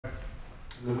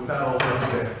With that, I'll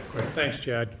open it. Great. Thanks,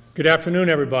 Chad. Good afternoon,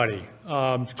 everybody.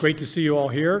 It's great to see you all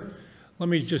here. Let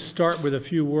me just start with a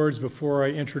few words before I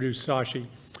introduce Sashi.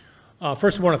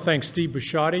 First, I want to thank Steve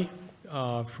Bisciotti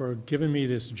for giving me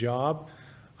this job.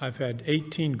 I've had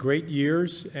 18 great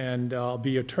years, and I'll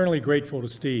be eternally grateful to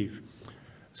Steve.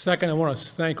 Second, I want to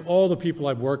thank all the people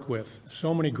I've worked with.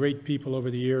 So many great people over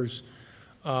the years.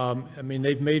 I mean,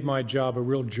 they've made my job a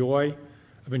real joy.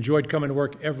 I've enjoyed coming to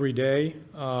work every day.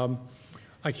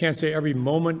 I can't say every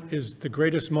moment is the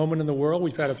greatest moment in the world.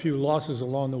 We've had a few losses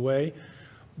along the way,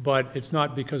 but it's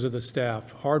not because of the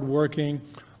staff. Hardworking,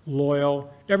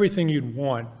 loyal, everything you'd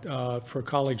want for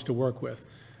colleagues to work with.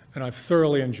 And I've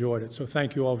thoroughly enjoyed it, so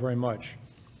thank you all very much.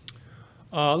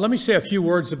 Let me say a few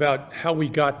words about how we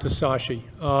got to Sashi.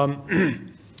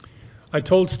 I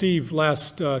told Steve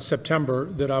last September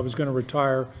that I was going to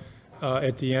retire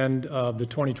at the end of the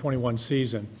 2021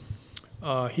 season.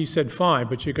 He said, fine,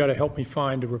 but you got to help me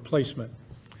find a replacement.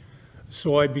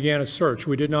 So I began a search.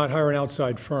 We did not hire an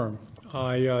outside firm.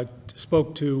 I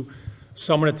spoke to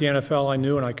someone at the NFL I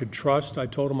knew and I could trust. I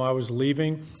told him I was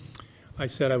leaving. I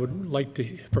said I would like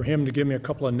for him to give me a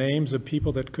couple of names of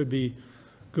people that could be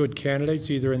good candidates,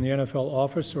 either in the NFL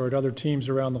office or at other teams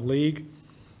around the league.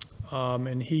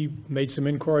 And he made some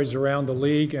inquiries around the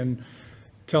league and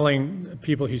telling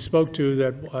people he spoke to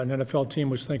that an NFL team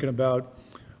was thinking about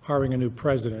hiring a new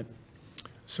president.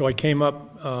 So I came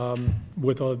up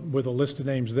with a list of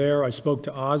names there. I spoke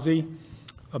to Ozzie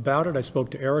about it. I spoke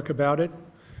to Eric about it.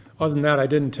 Other than that, I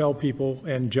didn't tell people,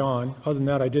 and John, other than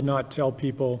that, I did not tell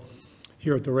people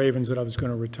here at the Ravens that I was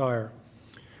going to retire.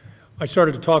 I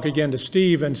started to talk again to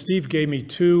Steve, and Steve gave me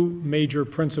two major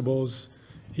principles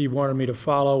he wanted me to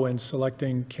follow in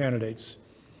selecting candidates.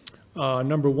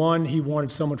 Number one, he wanted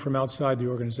someone from outside the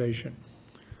organization.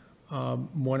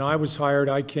 When I was hired,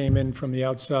 I came in from the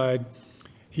outside.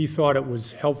 He thought it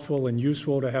was helpful and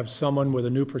useful to have someone with a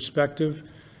new perspective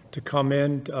to come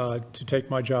in to take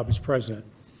my job as president.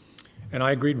 And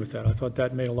I agreed with that. I thought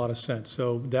that made a lot of sense.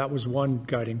 So that was one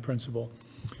guiding principle.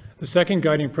 The second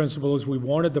guiding principle is we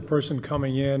wanted the person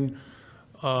coming in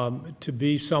to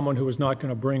be someone who was not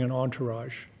going to bring an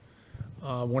entourage.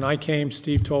 When I came,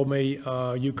 Steve told me,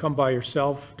 you come by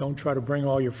yourself. Don't try to bring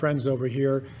all your friends over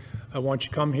here. I want you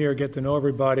to come here, get to know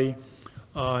everybody,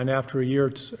 and after a year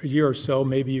or so,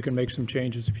 maybe you can make some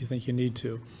changes if you think you need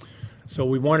to. So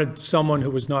we wanted someone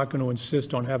who was not going to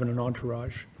insist on having an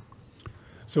entourage.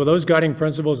 So those guiding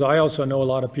principles, I also know a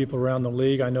lot of people around the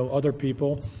league. I know other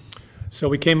people. So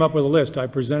we came up with a list. I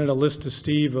presented a list to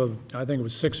Steve of, I think it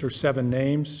was 6 or 7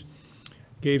 names,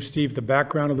 gave Steve the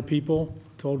background of the people,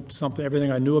 told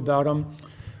everything I knew about them.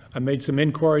 I made some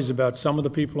inquiries about some of the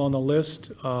people on the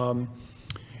list.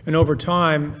 And over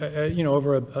time,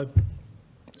 over a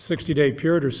 60-day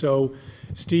period or so,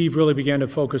 Steve really began to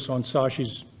focus on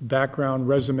Sashi's background,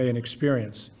 resume, and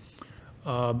experience.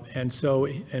 And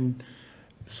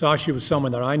Sashi was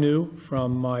someone that I knew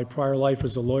from my prior life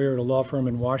as a lawyer at a law firm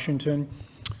in Washington.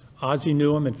 Ozzie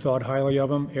knew him and thought highly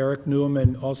of him. Eric knew him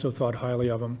and also thought highly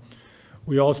of him.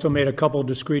 We also made a couple of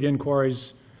discrete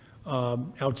inquiries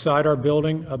outside our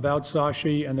building about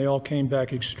Sashi, and they all came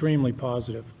back extremely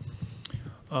positive.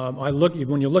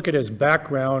 When you look at his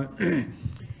background,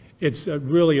 it's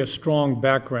really a strong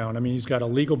background. I mean, he's got a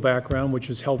legal background, which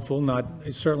is helpful.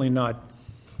 It's certainly not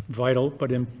vital,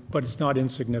 but it's not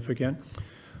insignificant.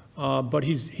 But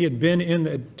he had been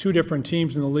in 2 different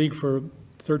teams in the league for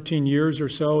 13 years or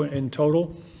so in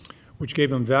total, which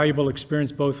gave him valuable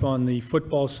experience both on the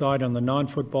football side and the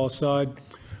non-football side.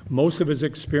 Most of his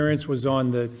experience was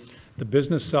on the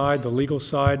business side, the legal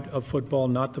side of football,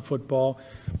 not the football,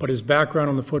 but his background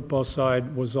on the football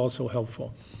side was also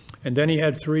helpful. And then he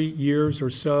had 3 years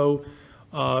or so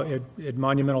at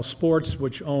Monumental Sports,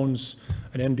 which owns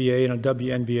an NBA and a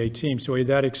WNBA team, so he had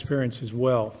that experience as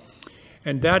well.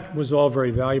 And that was all very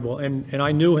valuable. And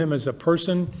I knew him as a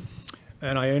person,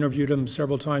 and I interviewed him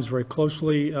several times very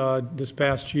closely this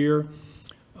past year.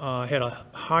 I had a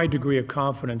high degree of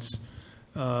confidence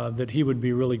that he would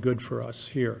be really good for us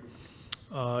here.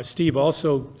 Steve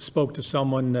also spoke to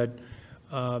someone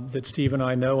that Steve and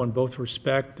I know and both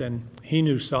respect, and he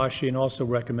knew Sashi and also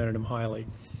recommended him highly.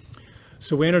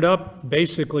 So we ended up,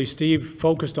 basically, Steve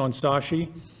focused on Sashi.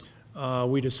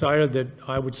 We decided that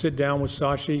I would sit down with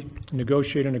Sashi,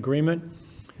 negotiate an agreement,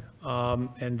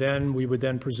 and then we would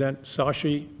then present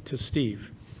Sashi to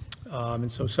Steve.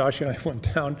 And so Sashi and I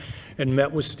went down and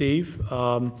met with Steve.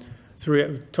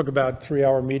 Took about a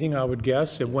 3-hour meeting, I would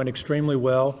guess. It went extremely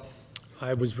well.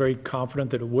 I was very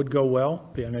confident that it would go well,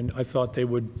 and I thought they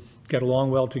would get along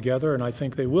well together, and I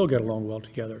think they will get along well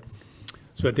together.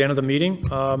 So at the end of the meeting,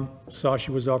 Sashi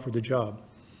was offered the job.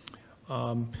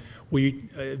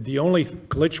 The only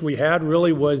glitch we had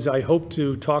really was I hoped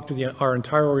to talk to our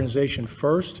entire organization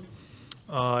first.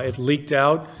 It leaked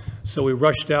out, so we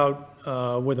rushed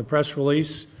out with a press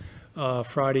release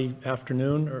Friday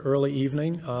afternoon or early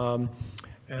evening.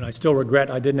 And I still regret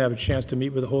I didn't have a chance to meet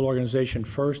with the whole organization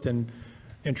first and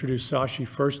introduce Sashi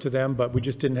first to them, but we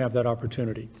just didn't have that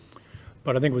opportunity.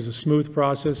 But I think it was a smooth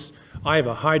process. I have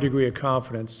a high degree of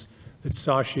confidence that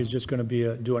Sashi is just going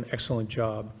to do an excellent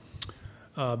job.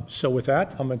 So with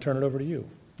that, I'm going to turn it over to you.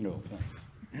 No, thanks.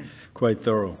 Quite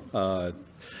thorough.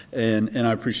 And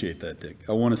I appreciate that, Dick.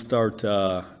 I want to start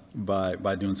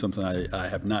by doing something I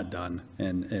have not done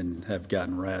and have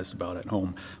gotten razzed about at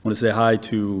home. I want to say hi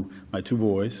to my two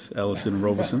boys, Ellison and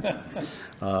Robeson,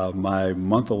 my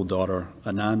month-old daughter,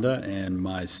 Ananda, and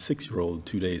my 6-year-old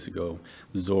 2 days ago,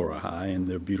 Zora. Hi, and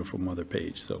their beautiful mother,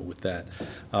 Paige. So with that,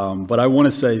 but I want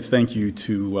to say thank you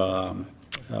to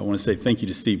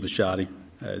Steve Bisciotti,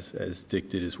 as Dick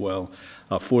did as well,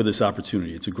 for this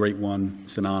opportunity. It's a great one.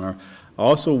 It's an honor. I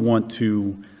also want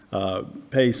to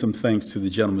pay some thanks to the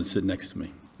gentleman sitting next to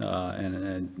me,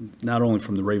 and not only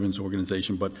from the Ravens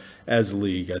organization, but as a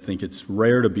league. I think it's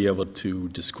rare to be able to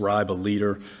describe a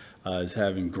leader as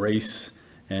having grace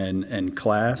and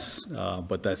class,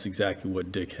 but that's exactly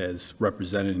what Dick has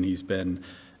represented, and he's been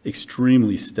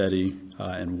extremely steady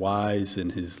and wise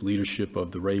in his leadership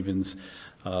of the Ravens.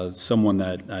 Someone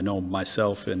that I know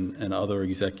myself and other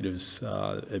executives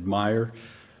admire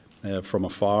from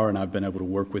afar, and I've been able to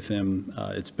work with him.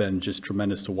 It's been just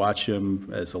tremendous to watch him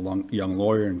as a young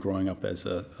lawyer and growing up as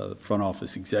a front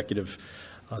office executive.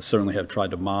 Certainly have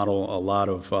tried to model a lot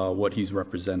of what he's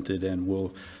represented, and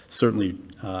will certainly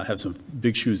have some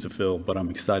big shoes to fill, but I'm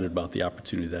excited about the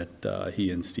opportunity that he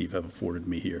and Steve have afforded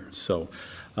me here. So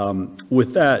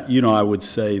with that, I would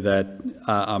say that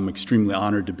I'm extremely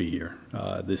honored to be here.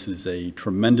 This is a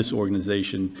tremendous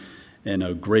organization and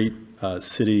a great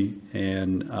city,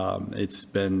 and it's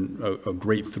been a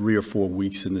great 3 or 4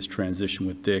 weeks in this transition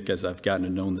with Dick as I've gotten to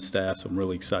know the staff, so I'm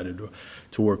really excited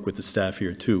to work with the staff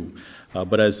here too.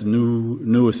 But as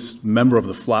newest member of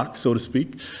the flock, so to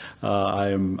speak,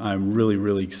 I'm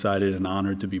really excited and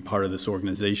honored to be part of this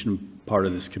organization, part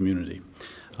of this community.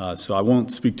 So I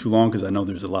won't speak too long because I know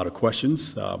there's a lot of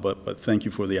questions, but thank you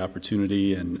for the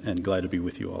opportunity, and glad to be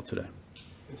with you all today.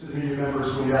 And to the media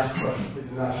members, when you ask a question, please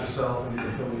announce yourself and your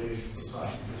affiliation. So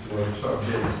Sashi, please start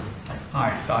with James.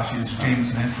 Hi, Sashi. This is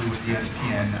James Hensley with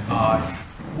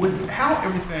ESPN. With how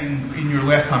everything, in your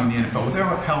last time in the NFL, with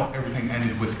how everything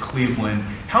ended with Cleveland,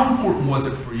 how important was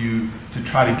it for you to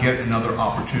try to get another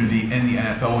opportunity in the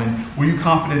NFL? And were you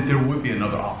confident there would be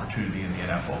another opportunity in the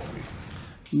NFL for you?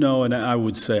 No, and I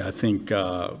would say I think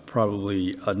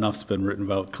probably enough's been written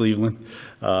about Cleveland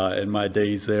in my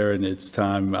days there, and it's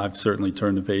time. I've certainly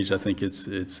turned the page. I think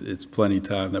it's plenty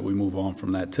time that we move on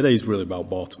from that. Today's really about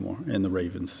Baltimore and the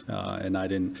Ravens, and I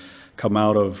didn't come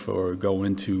out of or go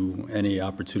into any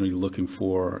opportunity looking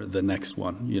for the next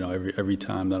one. Every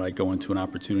time that I go into an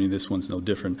opportunity, this one's no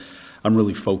different. I'm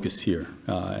really focused here,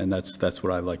 and that's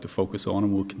what I like to focus on,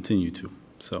 and will continue to.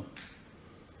 So.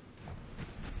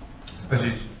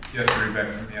 Yesterday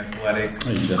back from the Athletic.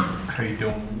 How you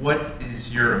doing? What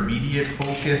is your immediate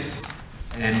focus,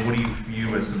 and what do you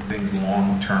view as some things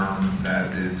long term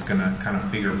that is going to kind of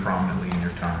figure prominently in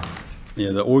your time?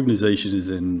 Yeah, the organization is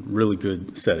in really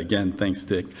good stead. Again, thanks,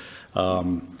 Dick.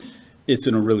 It's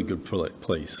in a really good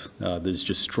place. There's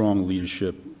just strong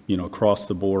leadership, across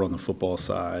the board on the football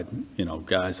side.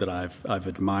 Guys that I've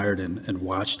admired and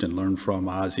watched and learned from,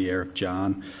 Ozzie, Eric,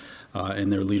 John.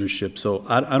 And their leadership. So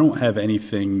I don't have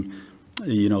anything,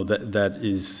 that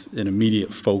is an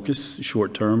immediate focus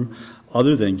short term,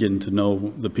 other than getting to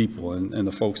know the people and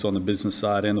the folks on the business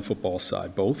side and the football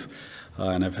side, both.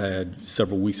 And I've had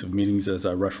several weeks of meetings, as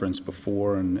I referenced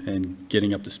before, and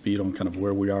getting up to speed on kind of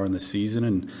where we are in the season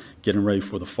and getting ready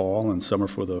for the fall and summer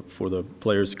for the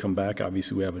players to come back.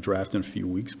 Obviously, we have a draft in a few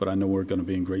weeks, but I know we're going to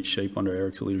be in great shape under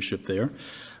Eric's leadership there.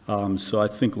 So I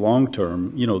think long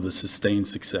term, the sustained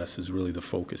success is really the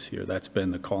focus here. That's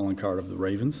been the calling card of the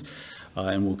Ravens,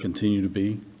 and will continue to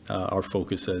be our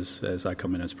focus as I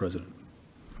come in as president.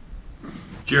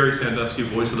 Jerry Sandusky,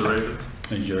 voice of the Ravens.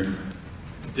 Hey, Jerry.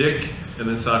 Dick, and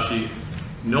then Sashi,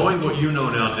 knowing what you know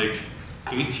now, Dick,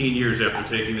 18 years after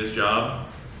taking this job,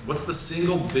 what's the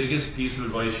single biggest piece of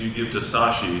advice you give to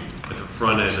Sashi at the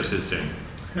front end of his team?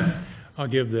 I've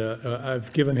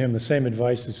given him the same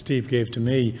advice that Steve gave to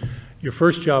me. Your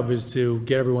first job is to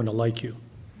get everyone to like you.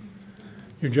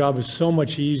 your job is so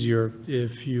much easier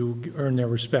if you earn their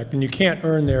respect. And you can't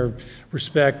earn their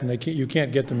respect, and you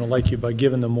can't get them to like you by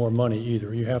giving them more money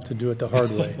either. You have to do it the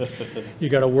hard way. You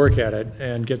got to work at it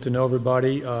and get to know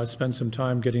everybody, spend some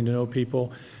time getting to know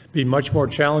people. Be much more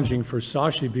challenging for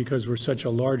Sashi because we're such a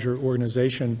larger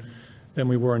organization than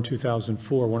we were in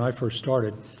 2004 when I first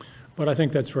started. But I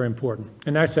think that's very important.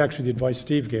 And that's actually the advice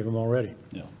Steve gave him already.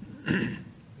 Yeah.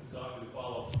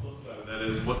 That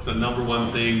is, what's the number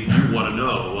one thing you want to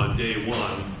know on day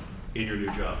one in your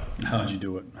new job? How'd you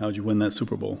do it? How'd you win that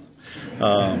Super Bowl?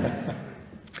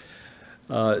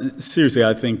 Seriously,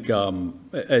 I think,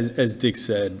 as Dick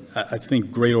said, I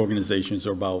think great organizations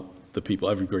are about the people.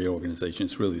 Every great organization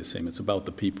is really the same. It's about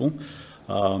the people.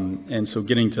 And so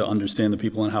getting to understand the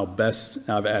people and how best,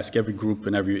 I've asked every group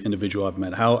and every individual I've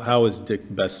met, how has Dick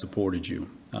best supported you?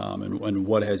 And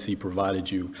what has he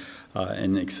provided you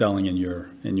in excelling in your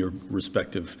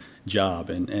respective job?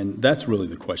 And that's really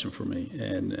the question for me.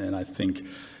 And I think,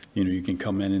 you can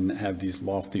come in and have these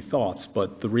lofty thoughts,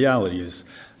 but the reality is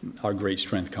our great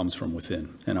strength comes from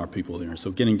within and our people here. So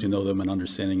getting to know them and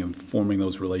understanding and forming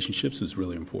those relationships is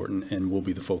really important and will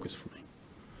be the focus for me.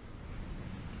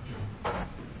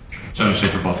 John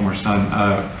Schaefer, Baltimore Sun.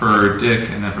 For Dick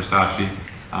and then for Sashi,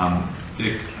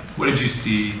 Dick, what did you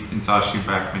see in Sashi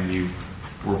back when you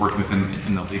were working with him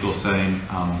in the legal setting?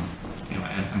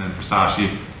 And then for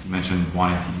Sashi, you mentioned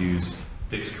wanting to use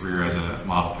Dick's career as a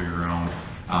model for your own.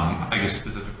 I guess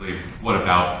specifically, what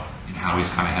about how he's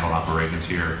kind of handled operations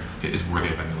here is worthy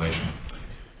of emulation?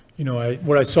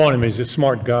 What I saw in him is a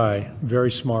smart guy,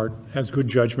 very smart, has good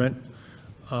judgment.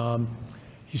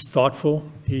 He's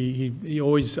thoughtful. I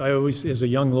always, as a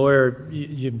young lawyer,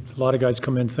 a lot of guys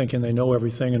come in thinking they know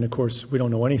everything, and of course, we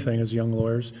don't know anything as young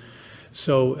lawyers.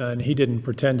 So, and he didn't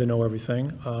pretend to know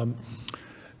everything.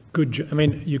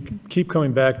 You keep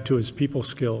coming back to his people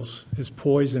skills, his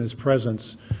poise and his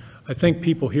presence. I think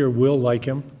people here will like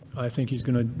him. I just think he's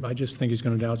going to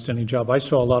do an outstanding job. I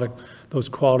saw a lot of those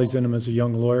qualities in him as a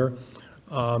young lawyer.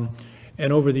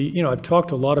 And over the, I've talked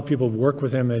to a lot of people who work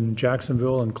with him in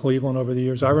Jacksonville and Cleveland over the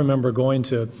years. I remember going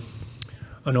to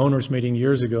an owners meeting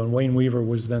years ago, and Wayne Weaver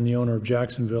was then the owner of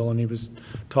Jacksonville, and he was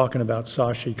talking about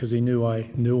Sashi because he knew I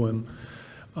knew him.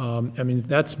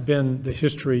 That's been the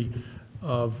history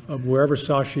of wherever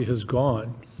Sashi has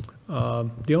gone.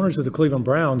 The owners of the Cleveland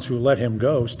Browns who let him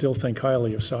go still think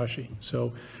highly of Sashi.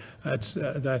 So I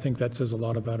think that says a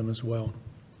lot about him as well.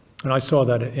 And I saw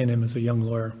that in him as a young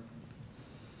lawyer.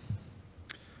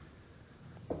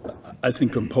 I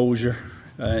think composure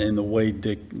and the way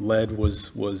Dick led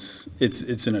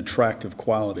it's an attractive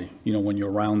quality. When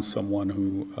you're around someone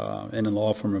who, in a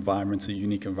law firm environment, it's a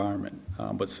unique environment,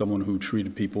 but someone who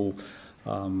treated people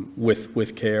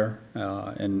with care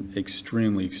and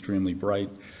extremely, extremely bright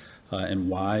and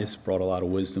wise, brought a lot of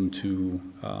wisdom to,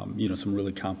 some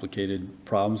really complicated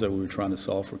problems that we were trying to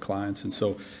solve for clients. And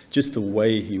so just the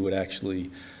way he would actually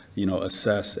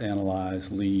assess,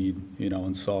 analyze, lead,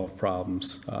 and solve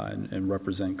problems and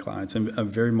represent clients, and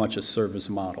very much a service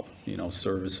model,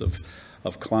 service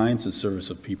of clients and service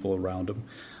of people around him.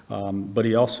 But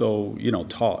he also,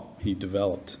 taught, he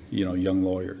developed, young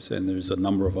lawyers, and there's a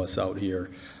number of us out here,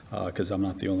 because I'm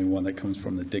not the only one that comes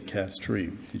from the Dick Cass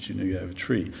tree. Did you know you have a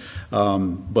tree?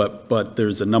 But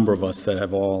there's a number of us that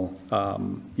have all,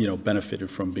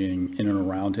 benefited from being in and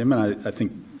around him. And I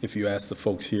think if you ask the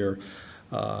folks here,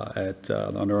 at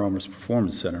the Under Armour's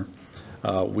Performance Center,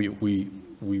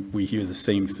 we hear the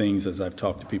same things as I've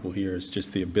talked to people here. It's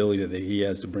just the ability that he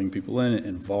has to bring people in,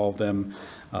 involve them,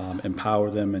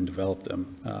 empower them, and develop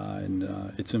them.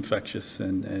 And it's infectious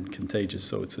and contagious.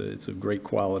 So it's a great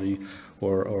quality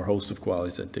or host of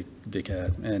qualities that Dick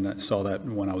had. And I saw that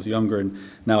when I was younger, and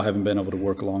now having been able to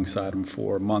work alongside him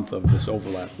for a month of this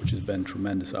overlap, which has been a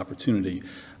tremendous opportunity,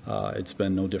 it's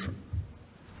been no different.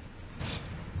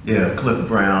 Yeah, Cliff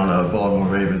Brown, Baltimore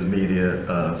Ravens media.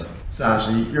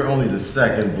 Sashi, you're only the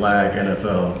second black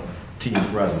NFL team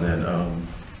president.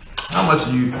 How much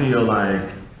do you feel like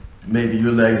maybe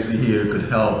your legacy here could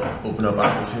help open up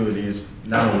opportunities,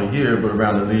 not only here, but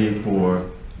around the league for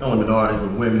not only minorities,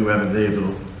 but women who haven't been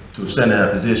able to ascend to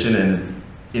that position? And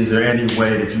is there any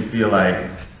way that you feel like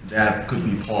that could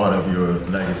be part of your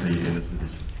legacy in this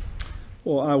position?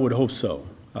 Well, I would hope so.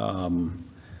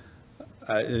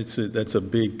 That's a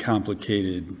big,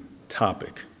 complicated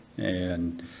topic,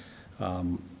 and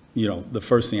the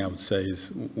first thing I would say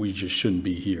is we just shouldn't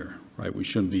be here, right? We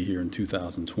shouldn't be here in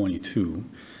 2022,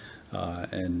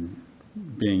 and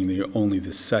being only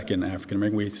the second African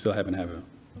American, we still haven't had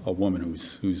a woman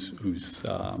who's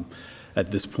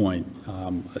at this point,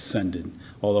 ascended.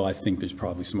 Although I think there's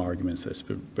probably some arguments, there's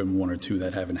been one or two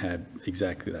that haven't had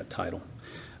exactly that title.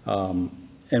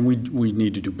 And we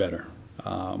need to do better.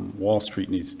 Wall Street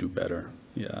needs to do better.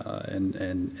 And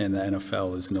the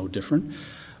NFL is no different.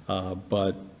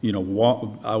 But, you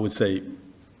know, I would say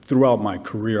throughout my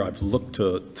career, I've looked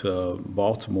to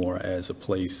Baltimore as a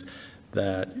place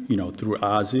that, you know, through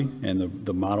Ozzie and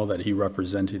the model that he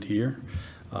represented here,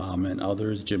 and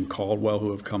others, Jim Caldwell,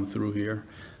 who have come through here,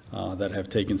 that have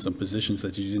taken some positions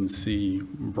that you didn't see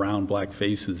brown, black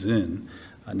faces in,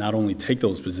 not only take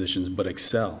those positions, but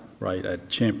excel, right, at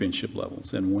championship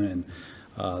levels and win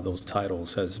those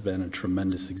titles has been a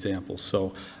tremendous example.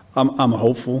 So I'm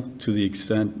hopeful to the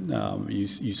extent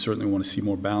you certainly want to see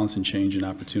more balance and change and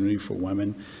opportunity for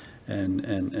women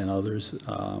and others,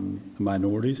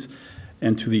 minorities.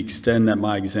 And to the extent that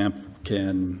my example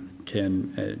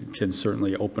can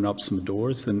certainly open up some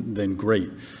doors, then great.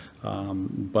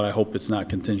 But I hope it's not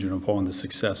contingent upon the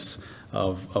success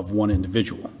of one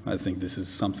individual. I think this is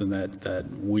something that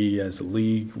we as a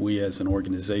league, we as an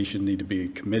organization need to be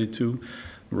committed to,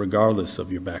 regardless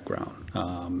of your background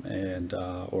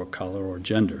or color or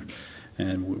gender.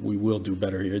 And we will do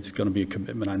better here. It's going to be a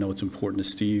commitment. I know it's important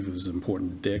to Steve. It was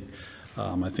important to Dick.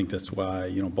 I think that's why,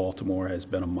 you know, Baltimore has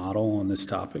been a model on this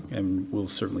topic and will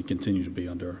certainly continue to be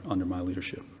under my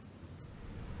leadership.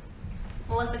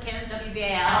 Melissa Kim,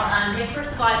 WBAL. Dick,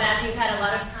 first of all, I imagine you've had a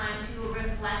lot of time to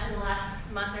reflect in the last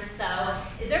month or so.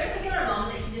 Is there a particular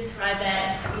moment that you describe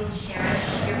that you'll cherish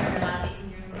your last 18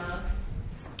 years the most?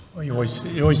 Well,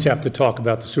 you always have to talk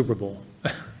about the Super Bowl,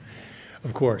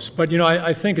 of course. But, you know,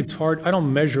 I think it's hard. I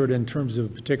don't measure it in terms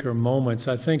of particular moments.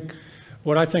 I think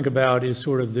what I think about is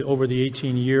sort of over the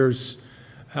 18 years,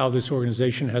 how this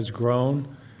organization has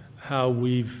grown, how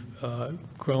we've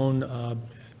grown,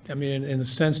 I mean, in the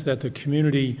sense that the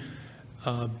community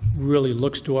really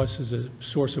looks to us as a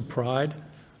source of pride.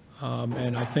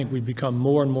 And I think we've become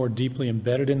more and more deeply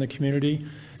embedded in the community.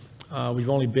 We've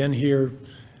only been here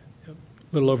a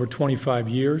little over 25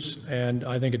 years, and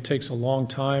I think it takes a long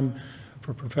time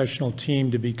for a professional team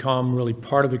to become really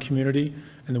part of the community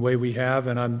in the way we have.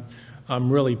 And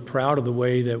I'm really proud of the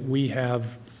way that we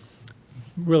have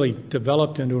really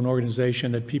developed into an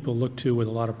organization that people look to with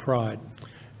a lot of pride.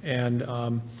 And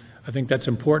I think that's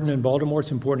important in Baltimore.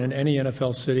 It's important in any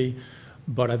NFL city.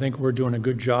 But I think we're doing a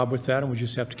good job with that, and we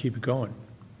just have to keep it going.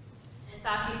 And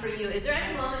Sashi, for you, is there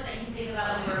any moment that you think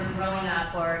about when you were growing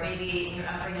up, or maybe in your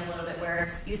upbringing a little bit,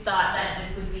 where you thought that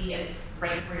this would be a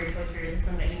great career choice for you,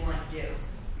 something that you want to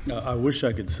do? I wish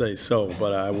I could say so,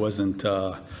 but I wasn't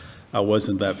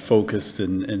that focused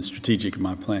and strategic in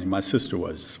my planning. My sister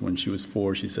was. When she was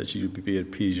 4, she said she would be a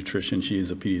pediatrician. She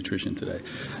is a pediatrician today.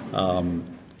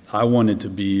 I wanted to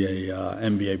be a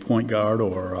NBA point guard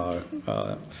or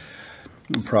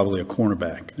probably a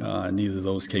cornerback. Neither of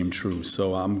those came true.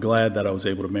 So I'm glad that I was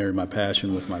able to marry my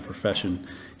passion with my profession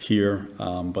here.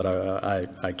 But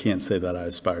I can't say that I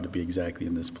aspired to be exactly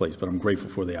in this place, but I'm grateful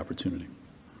for the opportunity.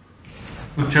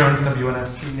 Luke Jones,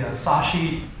 WNST.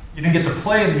 Sashi, you didn't get to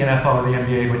play in the NFL or the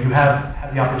NBA, but you have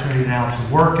had the opportunity now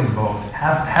to work in both.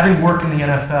 Having worked in the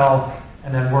NFL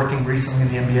and then working recently in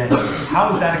the NBA,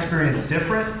 how is that experience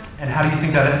different? And how do you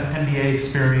think that NBA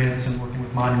experience and working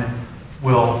with Monument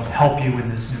will help you in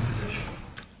this new position?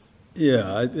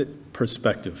 Yeah,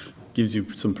 perspective. Gives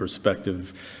you some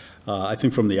perspective. I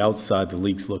think from the outside, the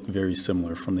leagues look very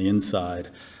similar. From the inside,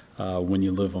 when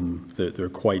you live them, they're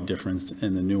quite different,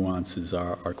 and the nuances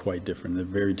are quite different. They're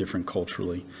very different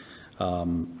culturally.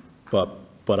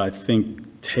 But I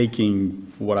think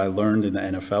taking what I learned in the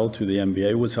NFL to the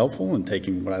NBA was helpful, and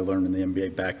taking what I learned in the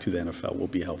NBA back to the NFL will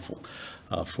be helpful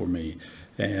for me.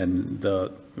 And I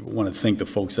want to thank the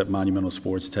folks at Monumental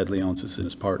Sports, Ted Leonsis and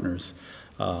his partners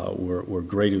were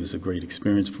great. It was a great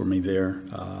experience for me there.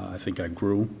 I think I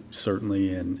grew,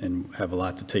 certainly, and have a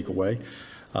lot to take away.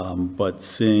 But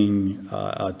seeing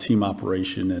a team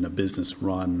operation and a business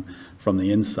run from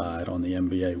the inside on the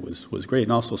NBA was great,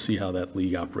 and also see how that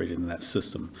league operated in that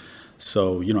system.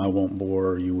 So, you know, I won't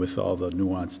bore you with all the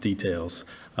nuanced details,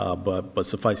 but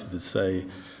suffice it to say,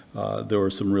 there were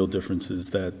some real differences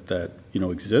that you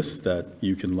know exist that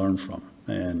you can learn from,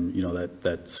 and you know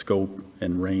that scope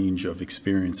and range of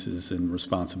experiences and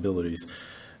responsibilities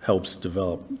helps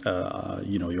develop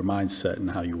you know your mindset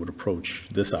and how you would approach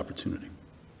this opportunity.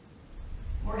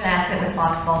 Morgan Atzett with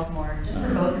Fox Baltimore. Just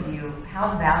for both of you,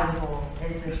 how valuable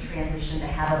is this transition to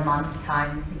have a month's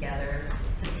time together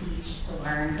to teach, to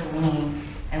learn, to lean,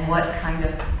 and what kind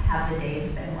of have the days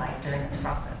been like during this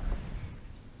process?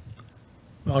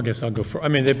 I guess I'll go for, I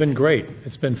mean, they've been great.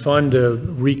 It's been fun to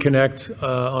reconnect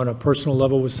on a personal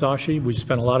level with Sashi. We've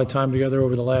spent a lot of time together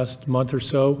over the last month or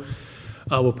so.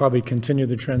 We'll probably continue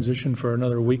the transition for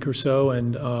another week or so,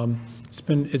 and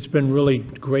it's been really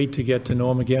great to get to know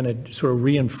him again. It sort of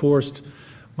reinforced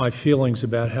my feelings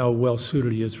about how well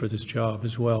suited he is for this job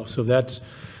as well. So that's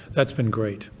been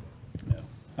great. Yeah.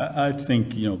 I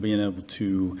think, you know, being able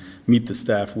to meet the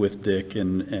staff with Dick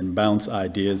and bounce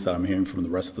ideas that I'm hearing from the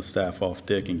rest of the staff off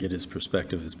Dick and get his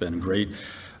perspective has been great.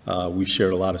 We've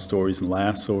shared a lot of stories and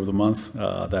laughs over the month.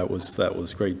 That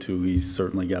was great too. He's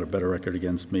certainly got a better record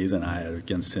against me than I had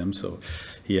against him, so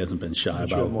he hasn't been shy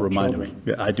about reminding me.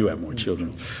 Yeah, I do have more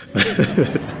children.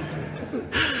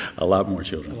 A lot more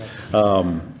children.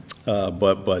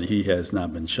 But he has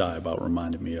not been shy about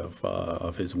reminding me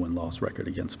of his win-loss record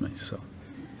against me. So.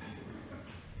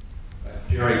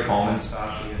 Jerry Coleman,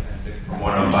 Sashi, and Dick from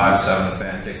 105.7 The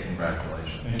Fan. Dick,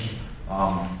 congratulations. Thank you.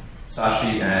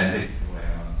 Sashi and Dick,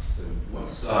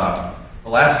 what's the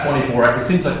last 24? It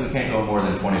seems like we can't go more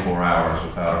than 24 hours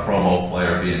without a Pro Bowl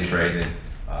player being traded.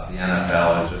 The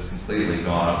NFL has just completely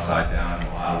gone upside down in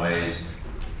a lot of ways.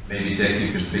 Maybe Dick,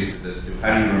 you can speak to this too.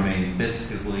 How do you remain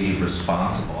fiscally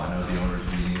responsible? I know the owners'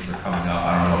 meetings are coming up.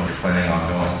 I don't know if you're planning on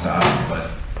going, Sashi,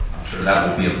 but I'm sure that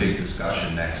will be a big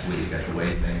discussion next week at the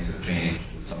way things have changed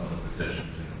with some of the positions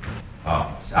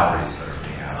and salaries that are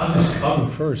being allocated. I'll go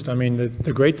first. I mean,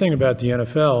 the great thing about the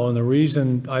NFL, and the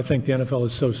reason I think the NFL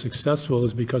is so successful,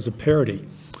 is because of parity.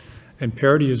 And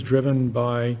parity is driven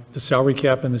by the salary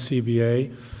cap in the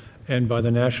CBA and by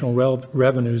the national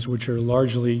revenues, which are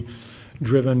largely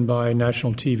driven by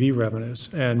national TV revenues,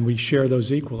 and we share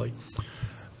those equally.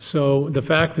 So the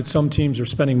fact that some teams are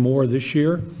spending more this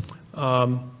year,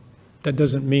 that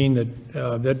doesn't mean that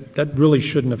that really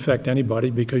shouldn't affect anybody,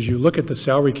 because you look at the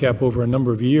salary cap over a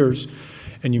number of years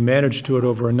and you manage to it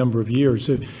over a number of years.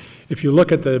 If you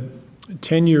look at the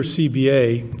 10-year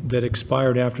CBA that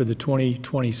expired after the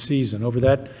 2020 season, over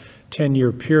that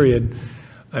 10-year period,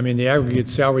 I mean, the aggregate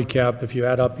salary cap, if you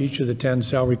add up each of the 10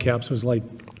 salary caps, was like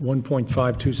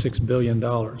 $1.526 billion.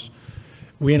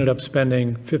 We ended up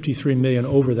spending $53 million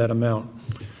over that amount.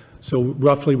 So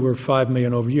roughly we're $5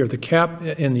 million over a year. The cap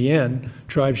in the end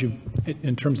drives you,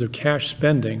 in terms of cash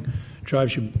spending,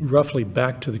 drives you roughly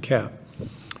back to the cap.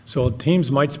 So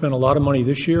teams might spend a lot of money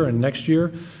this year and next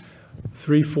year.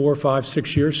 3, 4, 5,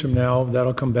 6 years from now,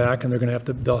 that'll come back and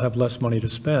they'll have less money to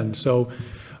spend. So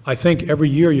I think every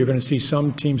year you're going to see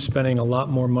some teams spending a lot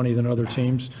more money than other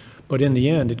teams, but in the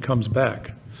end it comes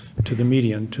back to the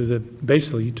median,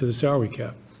 basically to the salary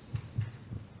cap.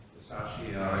 Sashi,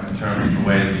 in terms of the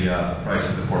way the price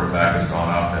of the quarterback has gone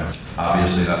up, and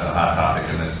obviously that's a hot topic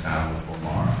in this town with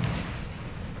Lamar.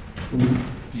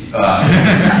 Do you plan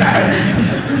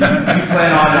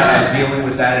on dealing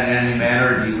with that in any manner,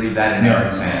 or do you leave that in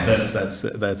Eric's hands?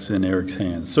 That's in Eric's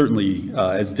hands. Certainly,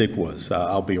 as Dick was,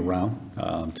 I'll be around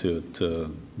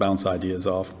to bounce ideas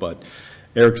off. But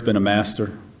Eric's been a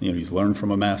master. You know, he's learned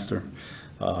from a master.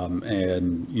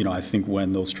 And you know, I think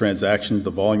when those transactions,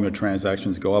 the volume of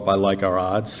transactions go up, I like our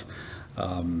odds.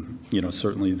 You know,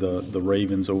 certainly the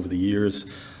Ravens over the years.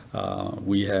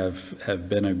 We have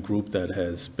been a group that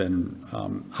has been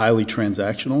highly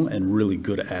transactional and really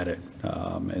good at it.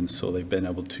 And so they've been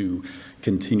able to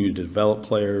continue to develop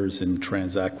players and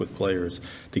transact with players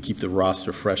to keep the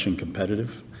roster fresh and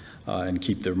competitive and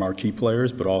keep their marquee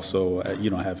players, but also, you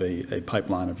know, have a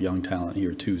pipeline of young talent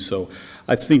here too. So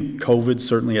I think COVID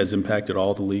certainly has impacted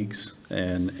all the leagues,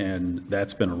 and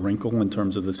that's been a wrinkle in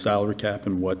terms of the salary cap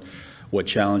and what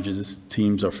challenges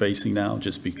teams are facing now,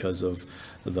 just because of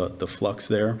the flux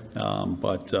there.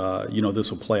 But you know, this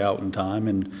will play out in time,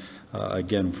 and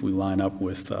again, if we line up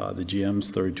with the GMs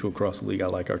 32 across the league, I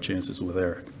like our chances with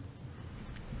Eric.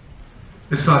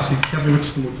 It's Sashi, Kevin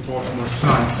Richardson with the Baltimore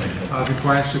Sun.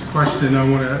 Before I ask you a question, I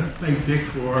want to thank Dick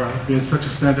for being such a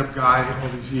stand-up guy all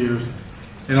these years,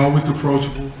 and always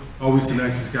approachable, always the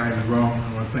nicest guy in the room.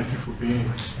 I want to thank you for being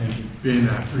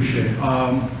that. Appreciate it.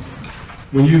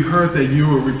 When you heard that you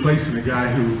were replacing a guy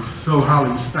who was so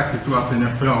highly respected throughout the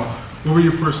NFL, what were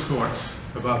your first thoughts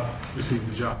about receiving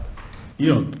the job?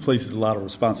 You know, it places a lot of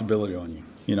responsibility on you.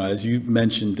 You know, as you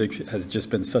mentioned, Dick has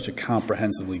just been such a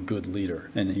comprehensively good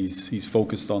leader, and he's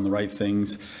focused on the right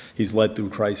things. He's led through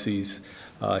crises.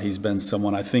 He's been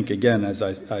someone, I think, again, as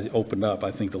I opened up,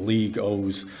 I think the league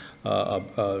owes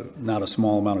not a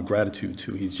small amount of gratitude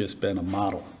to. He's just been a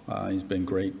model. He's been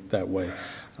great that way.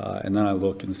 And then I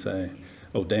look and say,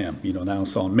 oh, damn, you know, now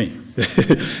it's on me.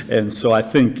 And so I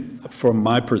think from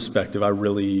my perspective, I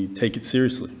really take it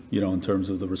seriously, you know, in terms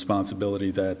of the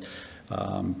responsibility that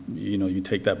you know, you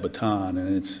take that baton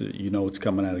and it's, you know, it's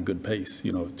coming at a good pace,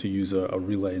 you know, to use a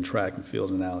relay and track and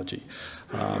field analogy.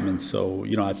 And so,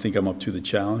 you know, I think I'm up to the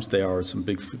challenge. There are some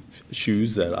big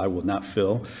shoes that I will not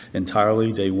fill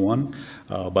entirely day one,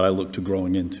 but I look to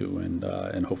growing into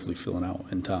and hopefully filling out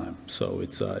in time. So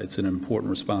it's an important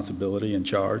responsibility and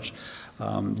charge,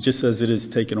 just as it is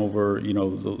taking over, you know,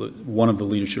 one of the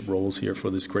leadership roles here for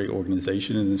this great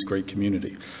organization and this great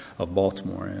community of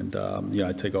Baltimore. And, you know,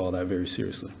 I take all that very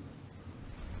seriously.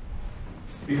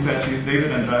 Exactly.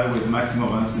 David Andrade with Maximo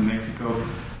Events in Mexico.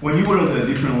 When you were in a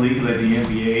different league like the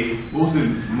NBA, what was the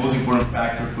most important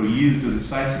factor for you to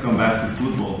decide to come back to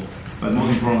football, but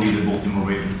most importantly, the Baltimore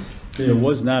Ravens? It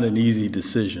was not an easy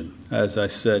decision. As I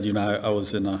said, you know, I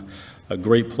was in a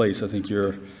great place. I think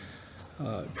you're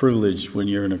privileged when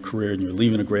you're in a career and you're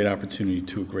leaving a great opportunity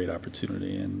to a great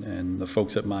opportunity. And the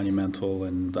folks at Monumental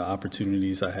and the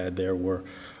opportunities I had there were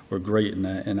great.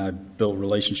 And I built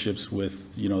relationships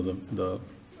with, you know, the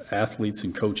athletes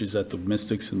and coaches at the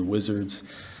Mystics and the Wizards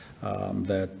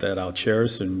that I'll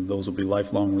cherish, and those will be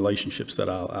lifelong relationships that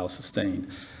I'll sustain.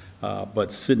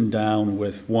 But sitting down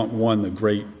with one the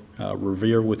great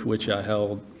revere with which I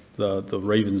held the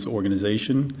Ravens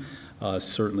organization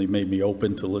certainly made me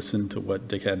open to listen to what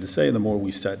Dick had to say. And the more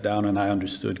we sat down and I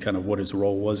understood kind of what his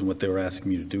role was and what they were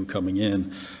asking me to do coming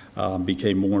in,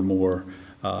 became more and more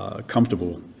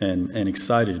comfortable and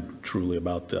excited truly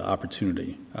about the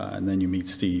opportunity. And then you meet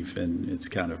Steve and it's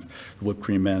kind of whipped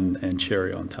cream and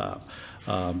cherry on top,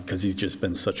 because he's just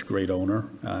been such a great owner.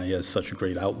 He has such a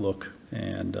great outlook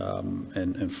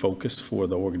and focus for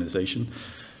the organization.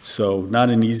 So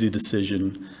not an easy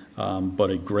decision, but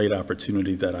a great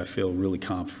opportunity that I feel really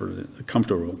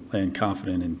comfortable and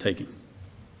confident in taking.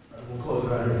 We'll close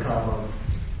it out here. Kyle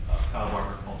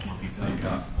Barker, Baltimore Ravens.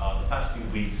 The past few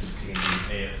weeks have seen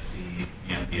the AFC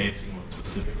and the AFC more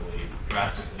specifically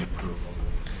drastically improve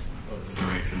over the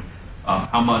duration.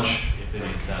 How much, if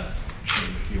any, has that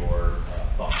changed your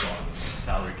thoughts on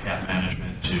salary cap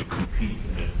management to compete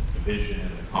in the division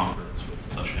and the conference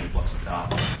with such an influx of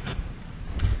talent?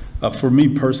 For me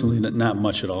personally, not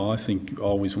much at all. I think you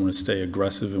always want to stay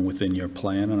aggressive and within your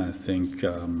plan, and I think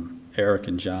Eric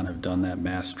and John have done that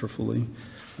masterfully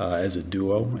as a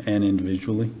duo and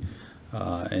individually.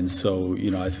 And so, you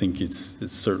know, I think it's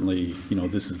certainly, you know,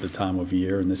 this is the time of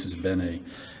year, and this has been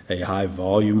a high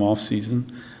volume off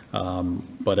season.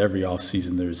 But every off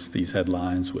season, there's these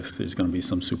headlines with there's going to be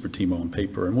some super team on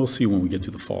paper, and we'll see when we get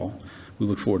to the fall. We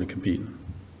look forward to competing.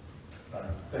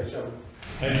 Thanks, John.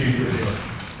 Thank you.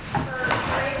 For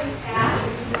Ravens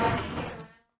staff,